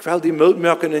 Ich will die Mut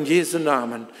merken in Jesu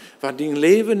Namen, wenn dein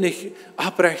Leben nicht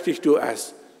abrechtig du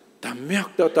ist, dann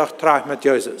merkt das doch trag mit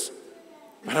Jesus.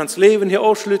 Wenn uns Leben hier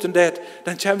ausschließen wird,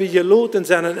 dann können wir hier loten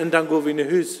sein und dann gehen wir in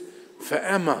ein Haus für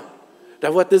immer.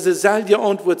 Da wird diese selbe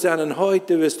Antwort sein, und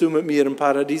heute wirst du mit mir im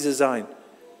Paradies sein.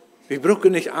 Wir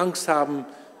brauchen nicht Angst haben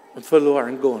und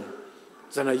verloren gehen,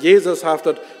 sondern Jesus hat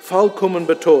das vollkommen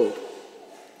betont.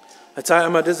 Ich sage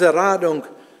immer, diese Radung,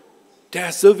 der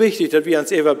ist so wichtig, dass wir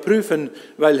uns überprüfen,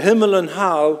 weil Himmel und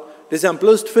Hell, die sind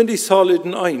bloß 20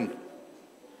 Soliden ein.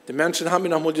 Die Menschen haben mir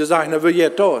noch mal gesagt, na, wir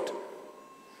jetzt dort.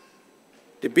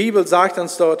 Die Bibel sagt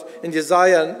uns dort in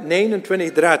Jesaja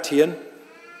 29, 13,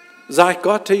 sagt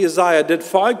Gott zu Jesaja, das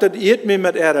Volk, das irrt mir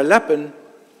mit ihren Lippen,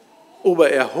 aber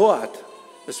hört,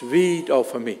 ist weit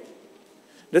auf von mir.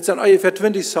 Das sind ungefähr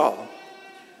 20 Saal.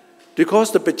 Du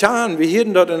kannst das bezahlen, wir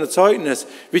hören dort in der Zeugnis,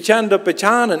 wir können das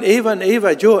bezahlen,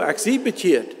 Eva, jo, ich sie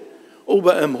bezahlt.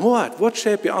 Aber im Hort, was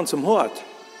steht bei uns im Hort?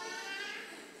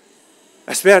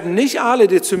 Es werden nicht alle,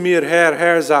 die zu mir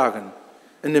Herr sagen,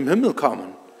 in den Himmel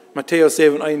kommen, Matthäus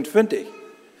 7, 21,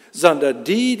 sondern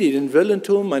die den Willen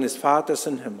tun meines Vaters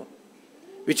im Himmel.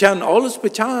 Wir können alles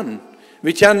bezahlen.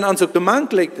 Wir können uns auf den Mann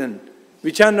legen.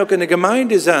 Wir können auch in der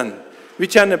Gemeinde sein. Wir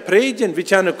können predigen, wir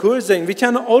können Kurs singen, wir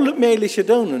können alles Mögliche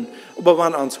tun. Aber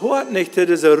wenn uns heute nicht zu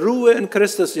dieser Ruhe in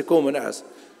Christus gekommen ist,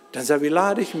 dann sind wir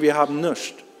leidig und wir haben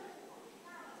nichts.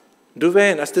 Du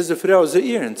weißt, als diese Frau so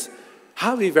ernst,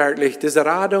 haben wir wirklich diese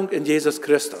Radung in Jesus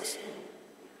Christus.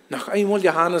 Noch einmal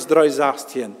Johannes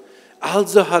 3,16.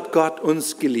 Also hat Gott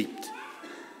uns geliebt,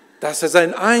 dass er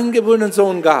seinen eingeborenen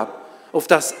Sohn gab, auf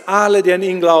dass alle, die an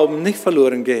ihn glauben, nicht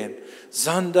verloren gehen,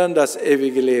 sondern das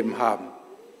ewige Leben haben.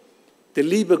 Die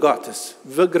Liebe Gottes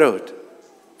wird groß.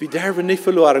 Wir dürfen nicht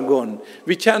verloren gehen.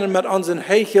 Wir können mit unseren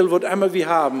Hechel, was immer wir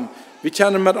haben, wir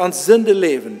können mit uns Sünde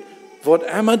leben, was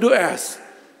immer du bist.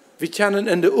 Wir können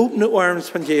in die offenen Arme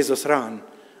von Jesus ran.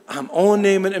 Am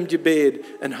Annehmen im Gebet,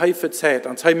 in heife Zeit,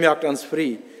 und er merkt uns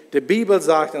frei. Die Bibel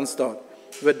sagt uns dort,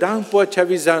 wir dankbar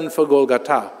sind für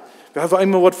Golgatha. Wir haben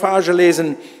einmal was Verse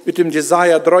lesen mit dem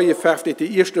Jesaja 53,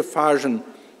 die erste Versen.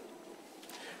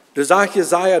 Da sagt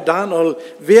Jesaja Daniel,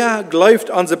 wer glaubt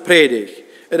an die Predigt?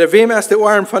 Oder wem ist der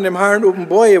Arm von dem Herrn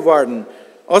openbaar geworden?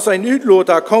 Als ein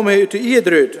Uitloter komme uit de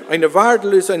Erdrut, eine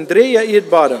Waardeloos, ein Dreher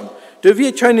Erdbodem. Da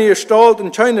wird keine Gestalt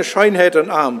und keine Scheinheit an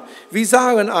Arm. Wir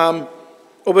sagen Arm,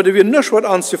 aber da wird nicht was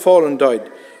ans gefallen deut.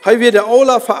 Hij wird der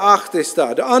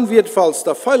Allerverachtigste, der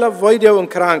Anwirtvollste, voller Weide und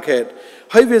Krankheit.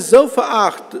 Hij wird so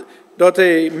verachtet, dass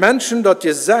die Menschen das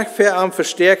Gesagt für am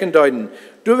verstärken deuten.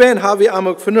 Du werden haben wir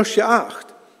am für nichts geacht.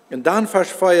 Und dann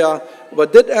Feuer, aber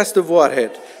das ist die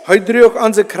Wahrheit. Hij drückt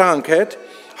unsere Krankheit,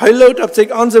 hij laut auf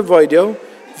sich unsere Weide.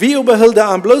 Wie überhält er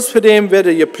am bloß für dem,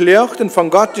 werde gepflegt und von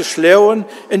Gott geschlagen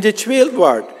und gequält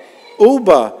wird.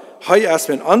 Aber hij ist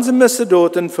mit unsere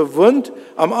Missedoten verwundt,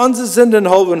 am unsere Sünden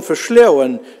halben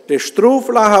verschlagen, der Straf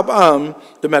lag ab arm,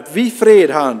 damit wir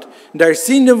Frieden haben. Und der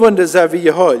seine Wunde sei wie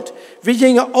geheilt. Wir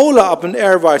gingen alle ab und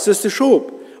weiß, ist der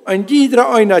Schub. Und jeder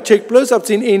einer checkt bloß auf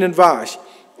seinen einen Wasch.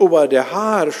 Aber der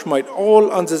Herr schmeißt all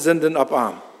unsere Sünden ab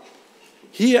arm.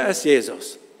 Hier ist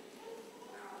Jesus.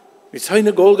 Mit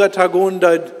seinen Golgatha gehen,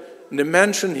 die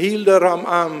Menschen hielten am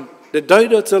Arm, die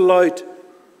Deuter zu Leute.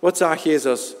 Was sagt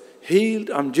Jesus? Hielt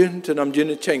am Jünd und am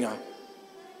Jündetschänger.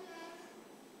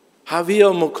 Haben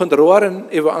wir mal kontrollieren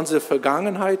über unsere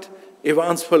Vergangenheit, über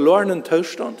unseren verlorenen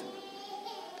Zustand?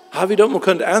 Haben wir doch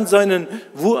mal ansehen,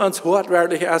 wo uns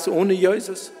wortwörtlich ist ohne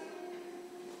Jesus?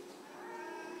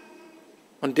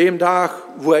 Und dem Tag,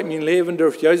 wo ich mein Leben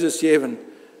durch Jesus geben,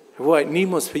 wo ich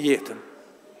niemals vergessen.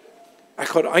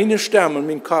 Ich hatte eine Stimme in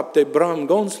meinem Kopf, die brahm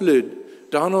ganz laut.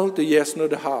 Donald, du gehst nur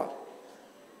der Haar.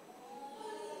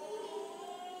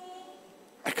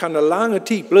 Ich kann eine lange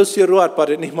Zeit bloß gerührt,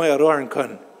 weil ich nicht mehr rühren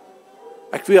kann.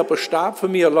 Ich will auf einen Stab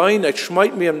von mir allein, ich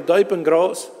schmeiß mir im Deipen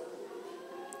Gras.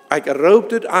 Ich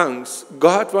raubte Angst.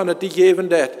 Gott, wenn er dich geben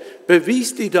wird,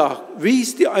 bewies die doch,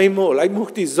 wies die einmal, ich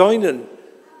muss die säunen.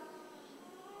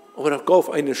 Aber ich gab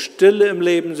eine Stille im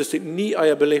Leben, das ich nie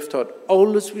belebt habe.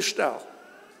 Alles wie still.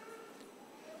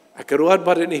 Ich gerührt,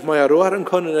 weil ich nicht mehr rühren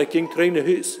kann, und ich ging in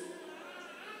ein Haus.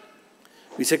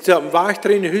 Wie ich so am Weg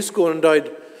in ein Haus gehen, und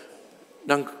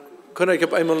dann kann ich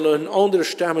auf einmal eine andere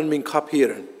Stimme in meinem Kopf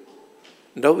hören.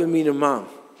 Und das war meine Mom.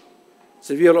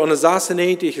 Sie war an der Sasse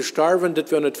gestorben,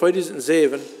 das war in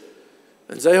 2007.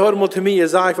 Und sie hat mal zu mir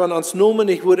gesagt, wenn uns Nomen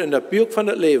nicht würde in der Büch von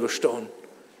das Leben stehen,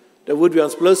 da würden wir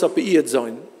uns bloß auf beirrt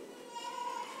sein.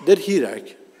 Das hier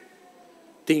ich.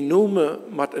 Die Nummer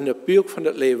muss in der Buch von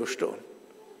das Leben stehen.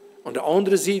 Und der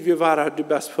andere sieht, wir waren du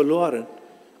bist verloren.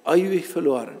 Ewig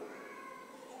verloren.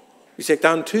 Ich sage,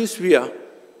 dann tust wir,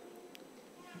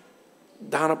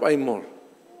 dann auf einmal.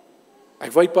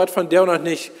 Ich weiß bald von dir noch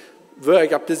nicht, wo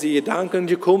ich auf diese Gedanken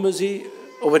gekommen bin,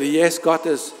 aber der Jesus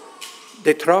Gottes,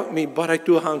 der tragt mich, bis ich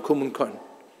durchkommen kann.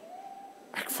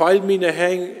 Ich fall meine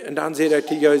Hänge und dann sage ich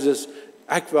zu Jesus,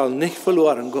 ich will nicht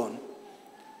verloren gehen.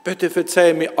 Bitte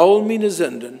verzeih mir all meine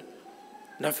Sünden.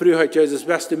 Na früher hat Jesus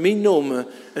beste mein Name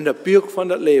in der Buch von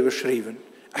das Leben geschrieben.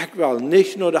 Ich will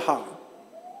nicht nur der Haar.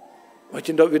 Weißt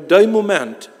du, das wird der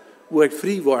Moment, wo ich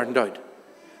frei worden bin.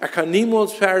 Ich kann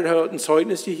niemals ein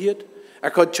Zeugnis gehört.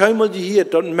 Ich habe zweimal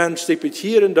gehört, dass ein Mensch sich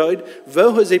bekehren soll,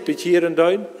 wo er sich bekehren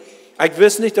soll. Ich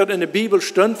weiß nicht, dass in der Bibel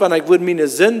stand, wenn ich würde meine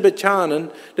Sinn bekennen,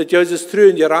 dass Jesus treu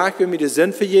und gerecht wird, mir den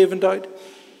Sinn vergeben soll.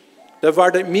 Da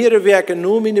war das mehrere Werke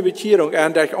nur meine Bekehrung,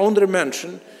 und durch andere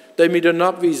Menschen, die mir dann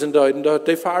abwiesen sollten, dass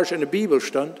die falsch in der Bibel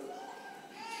stand.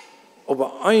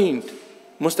 Aber eins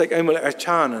musste ich einmal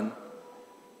erkennen,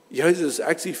 Jesus ist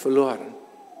eigentlich verloren.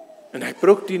 Und ich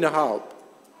brauche die halb.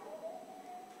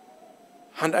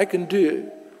 Und ich und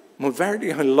du, muss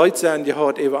wirklich ein Leute sein, die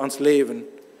hat über ans Leben.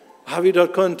 Habe ich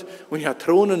dort könnt, und ja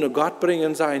Thronen und Gott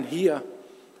bringen sein hier.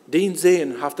 Den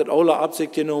sehen, hat das alle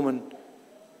Absicht genommen.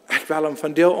 Ich will ihn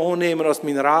von dir annehmen als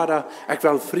mein Radar. Ich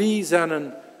will frei sein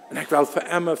und ich will für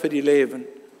immer für die leben.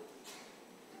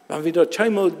 Wenn wir das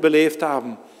einmal belebt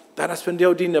haben, dann ist von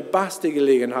dir die beste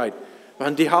Gelegenheit.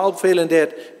 Wenn die Halbfehlen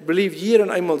dort blieb hier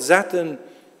einmal setzen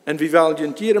und wir wollen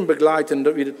die Tieren begleiten,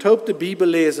 dass wir die Taube Bibel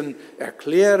lesen,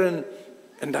 erklären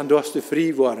und dann darfst du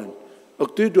frei werden. Auch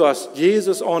du darfst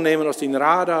Jesus annehmen als dein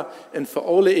Radar und für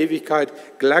alle Ewigkeit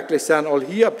glücklich sein, all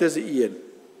hier auf dieser Erde.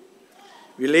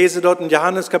 Wir lesen dort in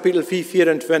Johannes Kapitel 4,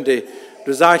 24.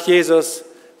 Du sagst Jesus,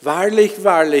 wahrlich,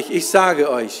 wahrlich, ich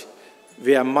sage euch,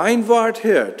 wer mein Wort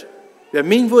hört, wer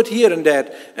mein Wort hören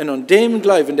wird und an dem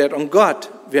glauben wird, an Gott,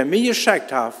 wer mir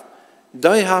geschickt hat,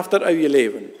 der hat das euer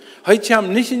Leben. Heute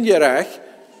kam nicht in ihr Recht,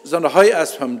 sondern heute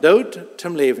ist vom Tod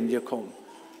zum Leben gekommen.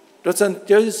 Das sind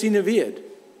Jesus seine Wert.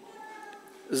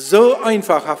 So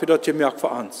einfach habe ich das gemerkt für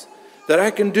uns. Da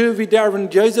recken du, wie der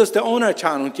Jesus der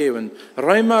Anerkennung geben.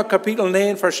 Römer Kapitel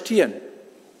 9 verstehen.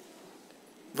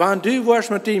 Wenn du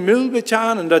warst mit dem Müll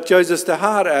bekennen, dass Jesus der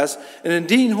Herr ist, und in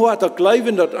den Hort auch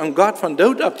glauben, dass an Gott von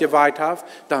Tod abgeweiht hat,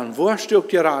 dann wirst du auch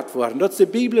gerat worden. Das ist der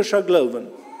biblische Glauben.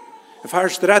 In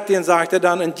Vers 13 sagt er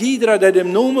dann, und jeder, der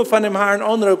dem Namen von dem Herrn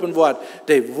anrufen wird,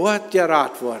 der wird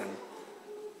gerat worden.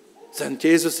 Sind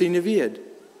Jesus seine Wert.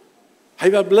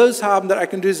 Er will bloß haben, dass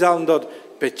ich und du sollen dort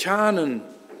bekennen,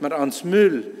 mit uns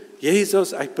Müll.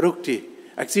 Jesus, ich brauche dich.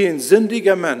 Ich sehe ein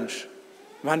sündiger Mensch.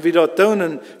 Wenn wir dort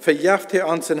tun, verjagt er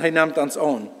uns und er nimmt uns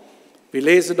an. Wir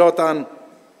lesen dort an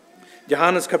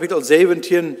Johannes Kapitel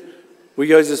 17, wo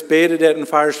Jesus betet in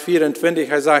Vers 24.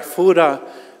 Er sagt, Vater,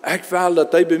 ich will, dass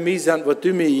du bei mir sind, was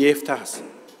du mir gegeben hast.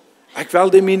 Ich will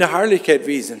dir meine Herrlichkeit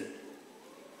wiesen.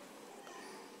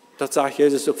 Das sagt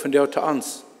Jesus auch von dir zu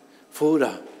uns.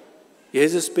 Vater,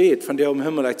 Jesus betet von dir im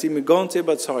Himmel. Ich bin mir ganz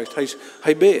überzeugt.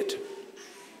 Er betet.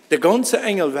 Die ganze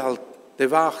Engelwelt, die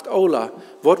wacht alle,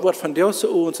 was wird von dir zu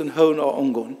uns in Hölle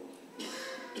angehen.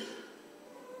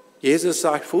 Jesus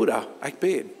sagt, Vater, ich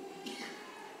bete.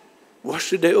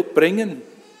 Wirst du dir auch bringen?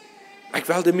 Ich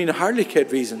will dir meine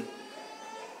Herrlichkeit wiesen.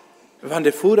 Wenn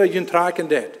der Vater ihn tragen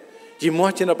wird, die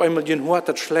Mädchen auf einmal ihn hört,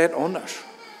 das schlägt anders.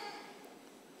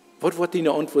 Was wird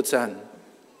deine Antwort sein?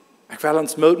 Ich will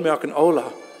uns Mut merken, alle.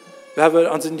 Weil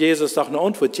wir uns in Jesus doch eine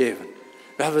Antwort geben.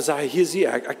 Weil wir sagen, hier sieh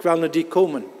ich will nur die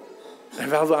kommen.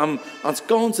 Und weil wir uns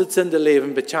ganze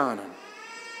Leben bekennen.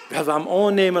 Weil wir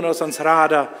annehmen aus uns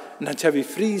Radar und dann können wir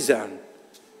frei sein.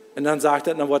 Und dann sagt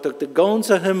er, dann wird der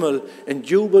ganze Himmel in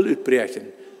Jubel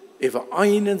ausbrechen. Über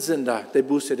einen Sünder, der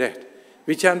Buße hat.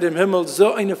 Wir können dem Himmel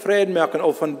so eine Frieden merken,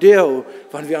 auch von dir,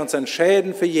 wenn wir uns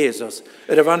entscheiden für Jesus.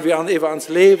 Oder wenn wir über uns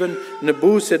Leben eine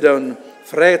Buße tun,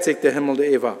 freut sich der Himmel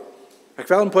über. Ich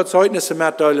will ein paar Zeugnisse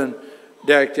mitteilen,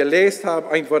 die ich gelesen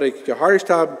habe, ein, was ich gehört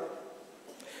habe.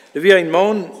 Da war ein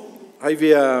Mann,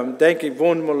 denke ich,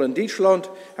 wohnt mal in Deutschland,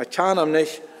 er kann ihn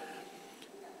nicht.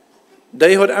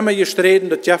 Der hat immer gestritten,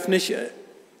 das darf nicht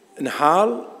in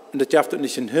Hell, und das darf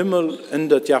nicht in Himmel, und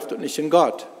das darf nicht in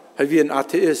Gott. Er war ein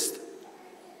Atheist.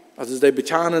 Also die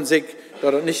bekennen sich,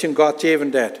 dass er nicht in Gott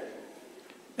geben wird.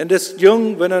 Und das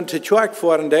Jung, wenn er zur Kirche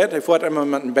fahren wird, er fährt immer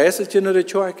mit einem Besselchen in die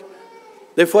Kirche.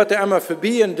 Der fährt er immer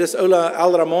vorbei und das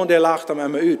ältere Mann, der lacht ihm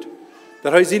immer aus.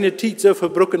 Da hat seine Zeit so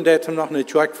verbrücken, dass er noch in die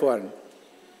Kirche fahren.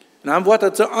 Und dann wird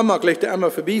er so immer gleich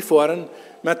immer vorbeifahren,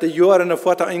 met de jaren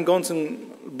voor een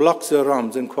ganzen Block so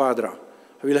rum, zijn Quadra.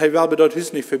 Hij wil bij dat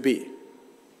huis niet voorbij.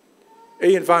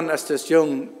 Irgendwann ist das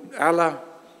jong Ella,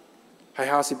 hij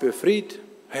hat sich befreit,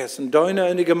 hij is een Deuner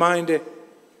in de gemeinde. En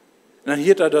dan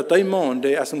hielt dat die man,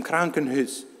 der ist im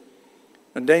Krankenhaus.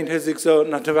 Dan denkt hij zich zo,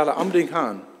 nou, terwijl hij am ding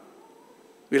gaan.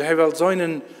 Wil hij wel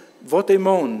zijn, wat die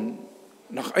man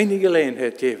nog eine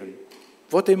Gelegenheit geven.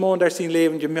 Wat die man daar zijn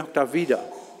leven gemerkt hat wieder.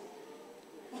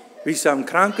 Wie ze am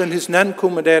Krankenhaus nennen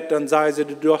kommen, dann sagen sie,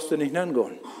 du darfst nicht nennen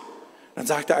gehen. Dann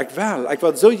sagt er, ich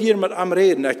will so hier mit am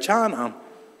reden, ich kann am.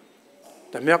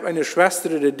 Dann merkt eine Schwester,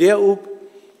 der op,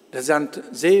 da sind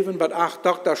 7 bis 8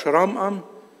 Doktor Schramm am,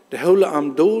 der Hölle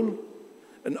am Dol,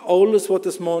 und alles, was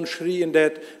das Mann schrien,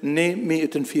 das, nehmt mich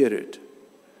uit den Vierut.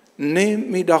 Nehmt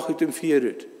mich doch uit den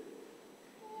Vierut.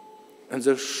 Und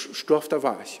so stofft er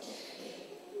weg.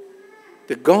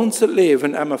 Das ganze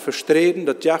Leben immer verstreden,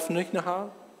 das darf nicht nach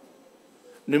Hause.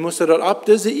 Nu moest er dat op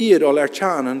deze eer al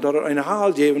erkennen, dat er een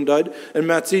haal geven dat, en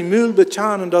met zijn mühl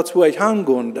bekennen dat we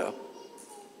hangehen da.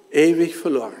 Ewig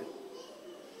verloren.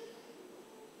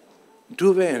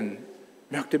 Du wen,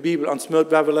 merkt de Bibel ans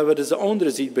Mut, waar we deze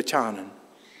andere ziet bekennen.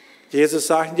 Jezus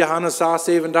sagt in Johannes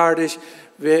 6:37,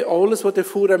 wer alles wat de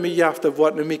Vader mij geeft, dat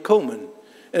wordt naar mij komen.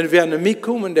 En wer naar mij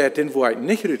komen, den wordt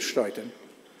niet uitstreiten.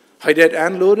 Hij deed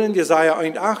aanloden in Jesaja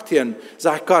 1:18,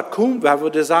 sagt Gott, komm, weil wir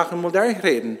die Sachen mal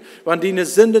durchreden. Wenn die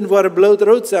Sünden worden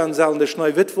blutrot sein, sollen die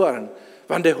schnell wit worden.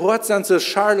 Wenn die Hort sind, so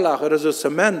Scharlach oder so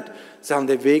Zement, sollen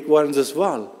die Weg worden, so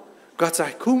Wall. Gott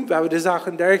sagt, komm, weil wir die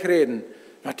Sachen durchreden.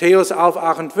 Matthäus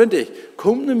 11:28,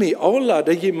 komm zu mir, alle,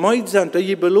 die je meid sind, die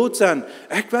je belohnt sind.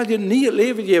 Ich will dir nie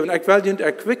Leben geben, ich will dir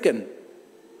erquicken.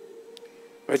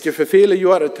 Weet je, für viele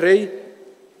Jahre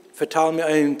vertelt mir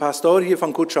ein Pastor hier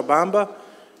von Cochabamba,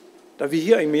 da wir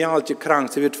hier ein Mädchen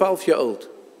krank, sie wird 12 Jahre alt.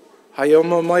 Hij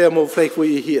heeft mij gefragt, wo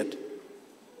ihr hiert.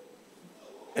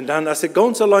 Und dann, als ich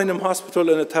ganz allein im Hospital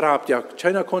in der Therapie,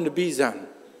 keiner konnte bei sein.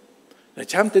 Dann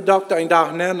kam der Doktor einen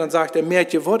Tag näher und sagte,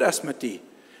 Mädchen, was ist mit dir?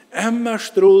 Immer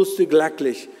strahlst du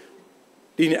glücklich.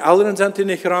 Deine Eltern sind dir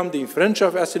nicht rum, deine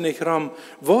Freundschaft ist dir nicht rum.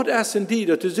 Was ist in dir,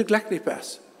 dass du so glücklich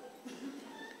bist?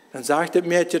 Dann sagte das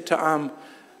Mädchen zu ihm,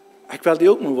 ich will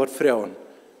dir auch mal was fragen.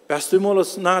 Bist du mal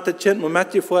als nach dem Kind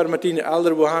mit dir vor mit deinen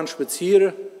Eltern wohin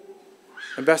spazieren?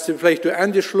 Und bist du vielleicht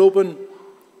angeschlafen?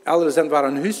 Eltern sind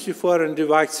waren ein Haus gefahren und du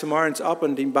weichst morgens ab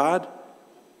in dein Bad?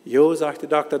 Jo, sagt der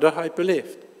Doktor, das habe ich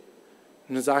belebt.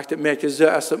 Und dann sagt das Mädchen, so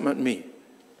ist es mit mir.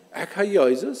 Ich habe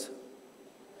Jesus.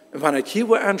 Und wenn ich hier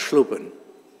war anschlafen,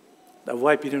 dann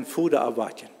war ich bei den Vater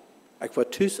erwarten. Ich war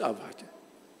Tüß erwarten.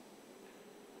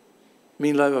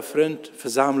 Mein lieber Freund,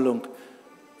 Versammlung,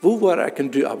 wo war ich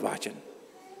und du erwarten?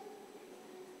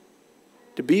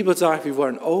 Die Bibel sagt, wir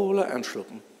wollen alle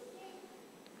anschlucken.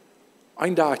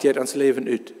 Ein Tag geht ans Leben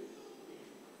uit.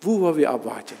 Wo wollen wir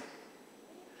abwarten?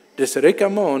 Das reiche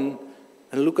Mann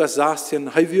in Lukas 16,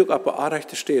 er wirkt auf der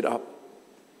Arechte steht ab.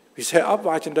 Wie sie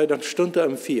abwarten, dann stund er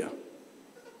 4.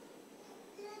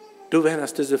 Du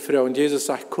wärst diese Frau und Jesus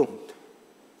sagt, kommt.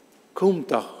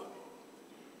 Kommt doch.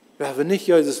 Weil wir nicht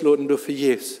Jesus lassen, du für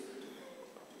Jesus,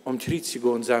 um Krieg zu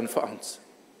gehen sein für uns.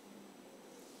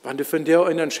 Wenn du von dir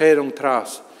eine Entscheidung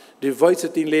triffst, du weißt,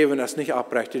 dass dein Leben das nicht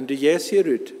abbrecht, und du gehst hier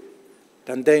raus,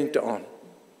 dann denk an,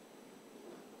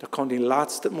 das kann dein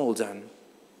letztes Mal sein.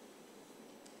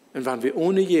 Und wenn wir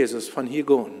ohne Jesus von hier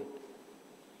gehen,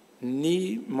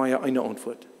 nie mehr eine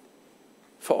Antwort.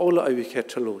 Für alle Ewigkeit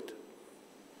zu lot.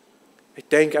 Ich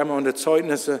denke einmal an die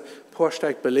Zeugnisse,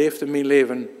 Porsteig belebt in meinem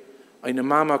Leben. Eine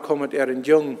Mama kommt mit ihren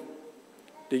Jungen.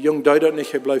 Der Junge deutet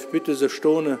nicht, er bleibt bitte so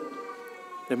stehen.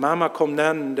 Die Mama kommt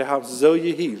dann, der hat so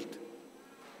gehielt.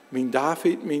 Mein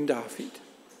David, mein David.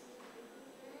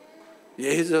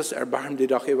 Jesus, erbarm dich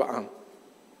doch über an.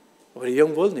 Aber der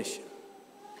Junge will nicht.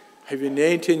 Er war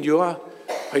 19 Jahre.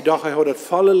 Er dachte, er hat das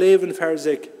volle Leben für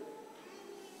sich.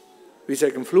 Wie ich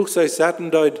im Flugzeug saßen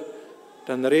dort,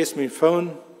 dann riss mein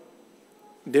Phone.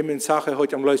 Dem Sache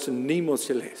heute am Leuten niemals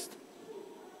gelesen.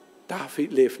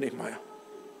 David lebt nicht mehr.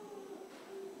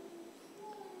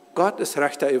 Gott ist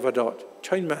Rechter über dort,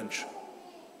 kein Mensch.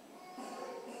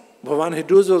 Aber wenn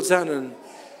du sollst sein,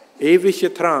 ewig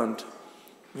getrennt,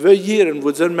 wir hier,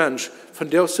 wo so ein Mensch von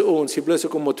dir zu uns, hier bloß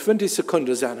um 20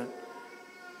 Sekunden sein,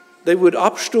 der wird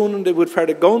abstunden, der wird für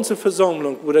die ganze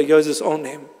Versammlung, wo der Jesus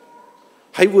annehmen.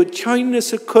 Er wird keine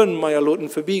Sekunde mehr lassen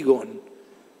vorbeigehen.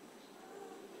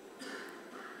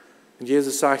 Und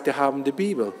Jesus sagt, die haben die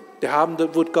Bibel, die haben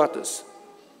das Wort Gottes.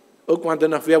 Irgendwann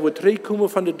danach, wer wird zurückkommen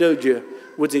von der Döde,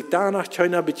 wird sich danach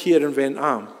keiner bekehren, wenn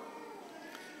arm.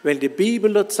 Wenn die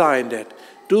Bibel das sein wird,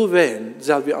 du wenn,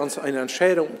 sollen wir uns eine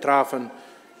Entscheidung treffen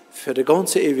für die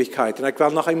ganze Ewigkeit. Und ich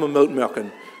will noch einmal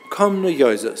mitmachen. Komm naar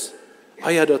Jesus.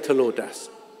 Ja, dat te lot is.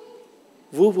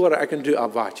 Wo worden ik en du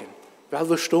abwarten? Weil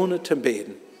wir stonden te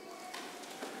beten.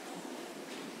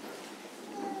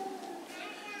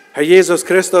 Herr Jesus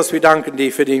Christus, wir danken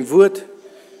dir für dein Wort.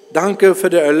 Danke für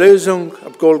die Erlösung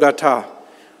auf Golgatha.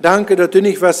 Danke, dass du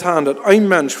nicht was hast, dass ein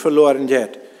Mensch verloren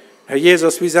geht. Herr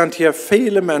Jesus, wir sind hier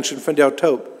viele Menschen von dir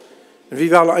taub. Und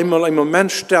wir wollen einmal ein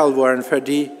Moment still werden für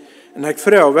dich. Und ich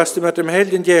frage, was du mit dem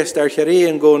Heiligen Geist durch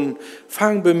reden gehen,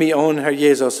 fang bei mir an, Herr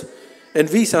Jesus.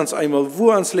 Und wies uns einmal,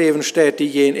 wo uns Leben steht, die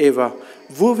jen Eva,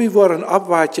 wo wir wollen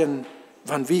abwarten,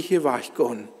 wann wir hier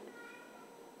weggehen.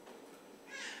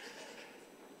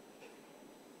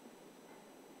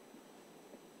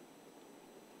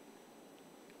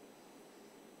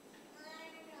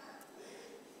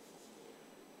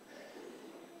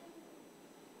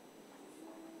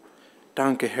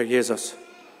 Danke, Herr Jesus.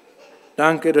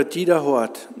 Danke, dass jeder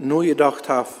hört, nur gedacht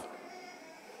hat,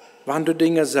 wann du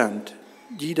Dinge sind,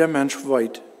 jeder Mensch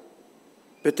weiß.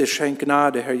 Bitte schenk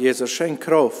Gnade, Herr Jesus, schenk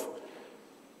Kraft,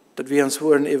 dass wir uns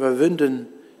wollen überwinden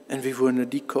und wir wollen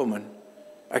die kommen.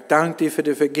 Ich danke dir für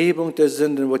die Vergebung der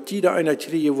Sünden, was jeder einer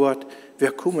kriegen wird,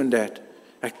 wir kommen dort.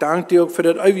 Ich danke dir auch für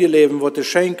das ewige Leben, was du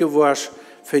schenken wirst,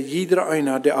 für jeder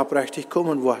einer, der abrechtig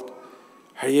kommen wird.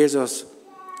 Herr Jesus,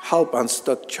 help uns,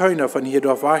 dass keiner von hier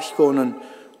durch wegkommen,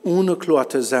 ohne klar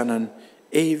zu sein,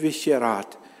 ewig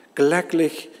gerat,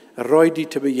 glücklich,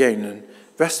 reudig zu begegnen.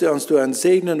 Wirst du uns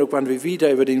segnen, auch wenn wir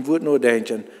wieder über den Wort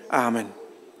nachdenken. Amen.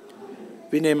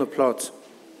 Wir nehmen Platz.